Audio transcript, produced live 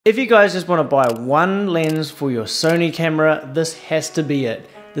If you guys just want to buy one lens for your Sony camera, this has to be it.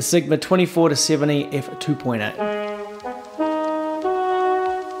 The Sigma 24-70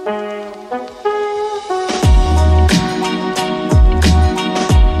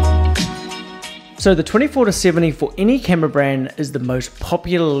 f2.8. So the 24-70 for any camera brand is the most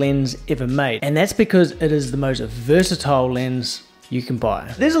popular lens ever made, and that's because it is the most versatile lens you can buy.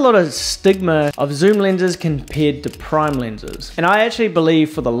 There's a lot of stigma of zoom lenses compared to prime lenses, and I actually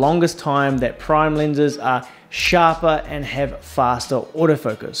believe for the longest time that prime lenses are sharper and have faster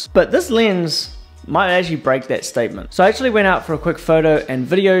autofocus. But this lens might actually break that statement. So I actually went out for a quick photo and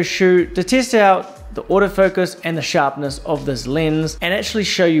video shoot to test out the autofocus and the sharpness of this lens and actually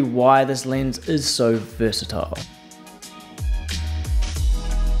show you why this lens is so versatile.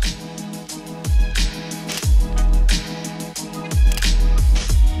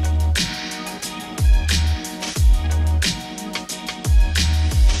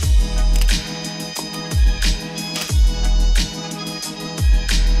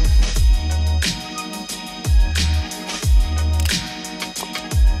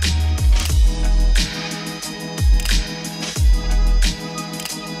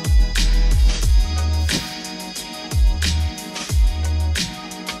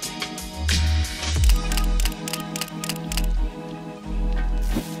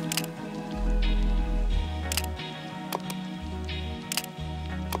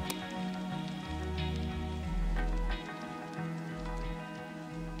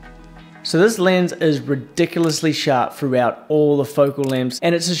 So this lens is ridiculously sharp throughout all the focal lengths,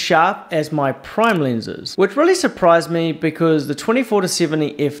 and it's as sharp as my prime lenses, which really surprised me because the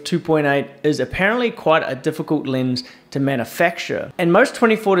 24-70 f2.8 is apparently quite a difficult lens to manufacture. And most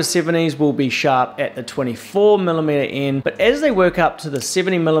 24-70s will be sharp at the 24mm end, but as they work up to the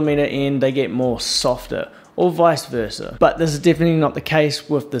 70mm end, they get more softer, or vice versa. But this is definitely not the case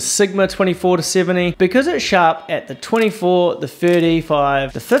with the Sigma 24-70 because it's sharp at the 24, the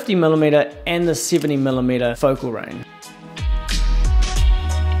 35, the 50mm and the 70mm focal range.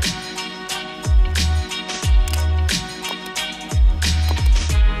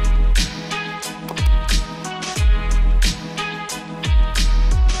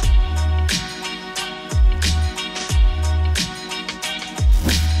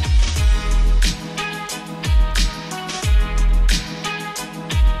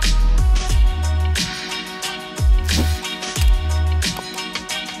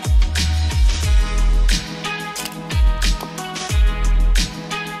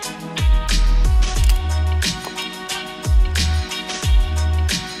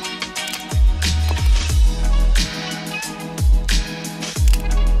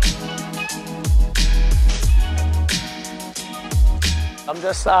 I'm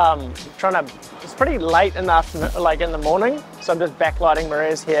just trying to, it's pretty late in the afternoon, like in the morning, so I'm just backlighting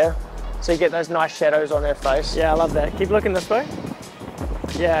Maria's hair so you get those nice shadows on her face. Yeah, I love that. Keep looking this way.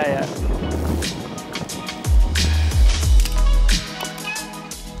 Yeah.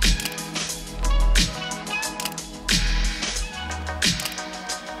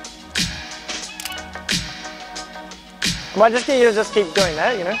 I might just get you to just keep doing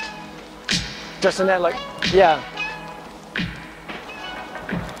that, you know? Just in that, like, yeah.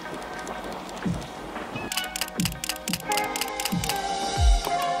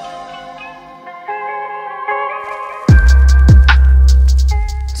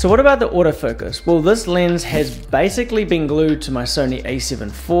 So what about the autofocus? Well, this lens has basically been glued to my Sony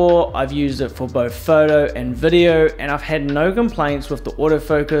A7IV. I've used it for both photo and video, and I've had no complaints with the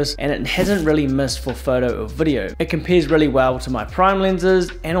autofocus, and it hasn't really missed for photo or video. It compares really well to my prime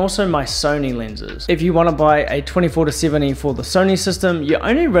lenses and also my Sony lenses. If you want to buy a 24-70 for the Sony system, you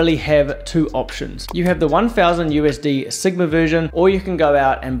only really have two options. You have the $1,000 Sigma version, or you can go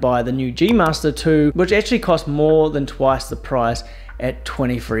out and buy the new G Master 2, which actually costs more than twice the price at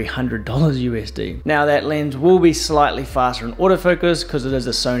 $2,300. Now that lens will be slightly faster in autofocus because it is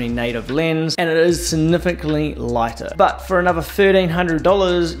a Sony native lens, and it is significantly lighter. But for another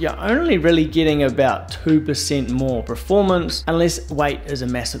 $1,300, you're only really getting about 2% more performance unless weight is a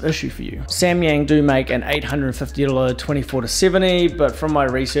massive issue for you. Samyang do make an $850 24-70, but from my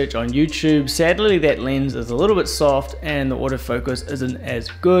research on YouTube, sadly that lens is a little bit soft and the autofocus isn't as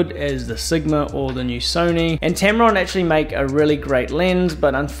good as the Sigma or the new Sony. And Tamron actually make a really great f2.8 lens,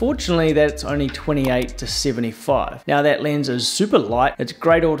 but unfortunately that's only 28 to 75. Now that lens is super light, it's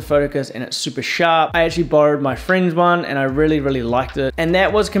great autofocus, and it's super sharp. I actually borrowed my friend's one and I really liked it, and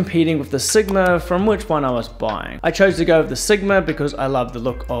that was competing with the Sigma, from which one I was buying. I chose to go with the Sigma because I love the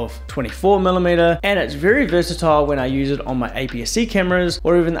look of 24mm, and it's very versatile when I use it on my APS-C cameras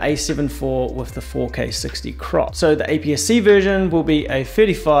or even the A7 IV with the 4K 60 crop. So the APS-C version will be a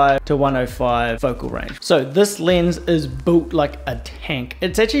 35 to 105 focal range. So this lens is built like a tank.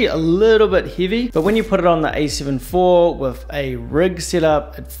 It's actually a little bit heavy, but when you put it on the A7 IV with a rig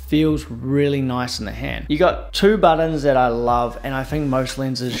setup, it feels really nice in the hand. You got two buttons that I love, and I think most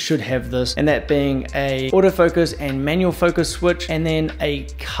lenses should have this, and that being a autofocus and manual focus switch, and then a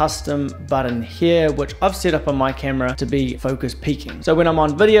custom button here, which I've set up on my camera to be focus peaking. So when I'm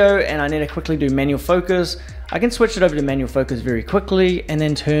on video and I need to quickly do manual focus, I can switch it over to manual focus very quickly and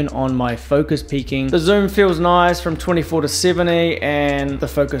then turn on my focus peaking. The zoom feels nice from 24 to 70, and the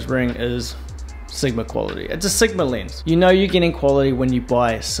focus ring is Sigma quality. It's a Sigma lens. You know you're getting quality when you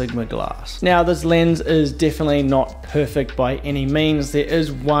buy a Sigma glass. Now this lens is definitely not perfect by any means. There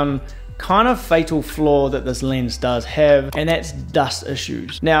is one kind of fatal flaw that this lens does have, and that's dust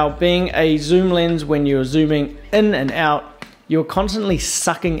issues. Now, being a zoom lens, when you're zooming in and out, you're constantly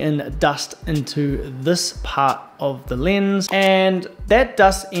sucking in dust into this part of the lens, and that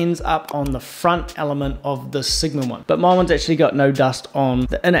dust ends up on the front element of the Sigma one. But my one's actually got no dust on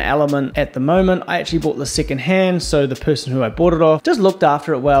the inner element at the moment. I actually bought the second hand, so the person who I bought it off just looked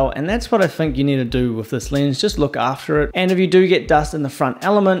after it well, and that's what I think you need to do with this lens, just look after it. And if you do get dust in the front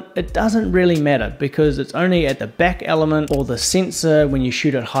element, it doesn't really matter because it's only at the back element or the sensor. When you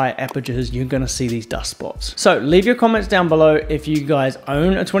shoot at high apertures, you're gonna see these dust spots. So leave your comments down below if you guys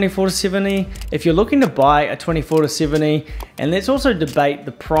own a 24 to 70, if you're looking to buy a 24 to 70, and let's also debate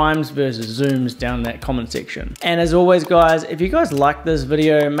the primes versus zooms down in that comment section. And as always guys, if you guys like this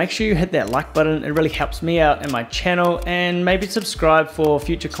video, make sure you hit that like button. It really helps me out and my channel, and maybe subscribe for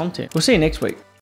future content. We'll see you next week.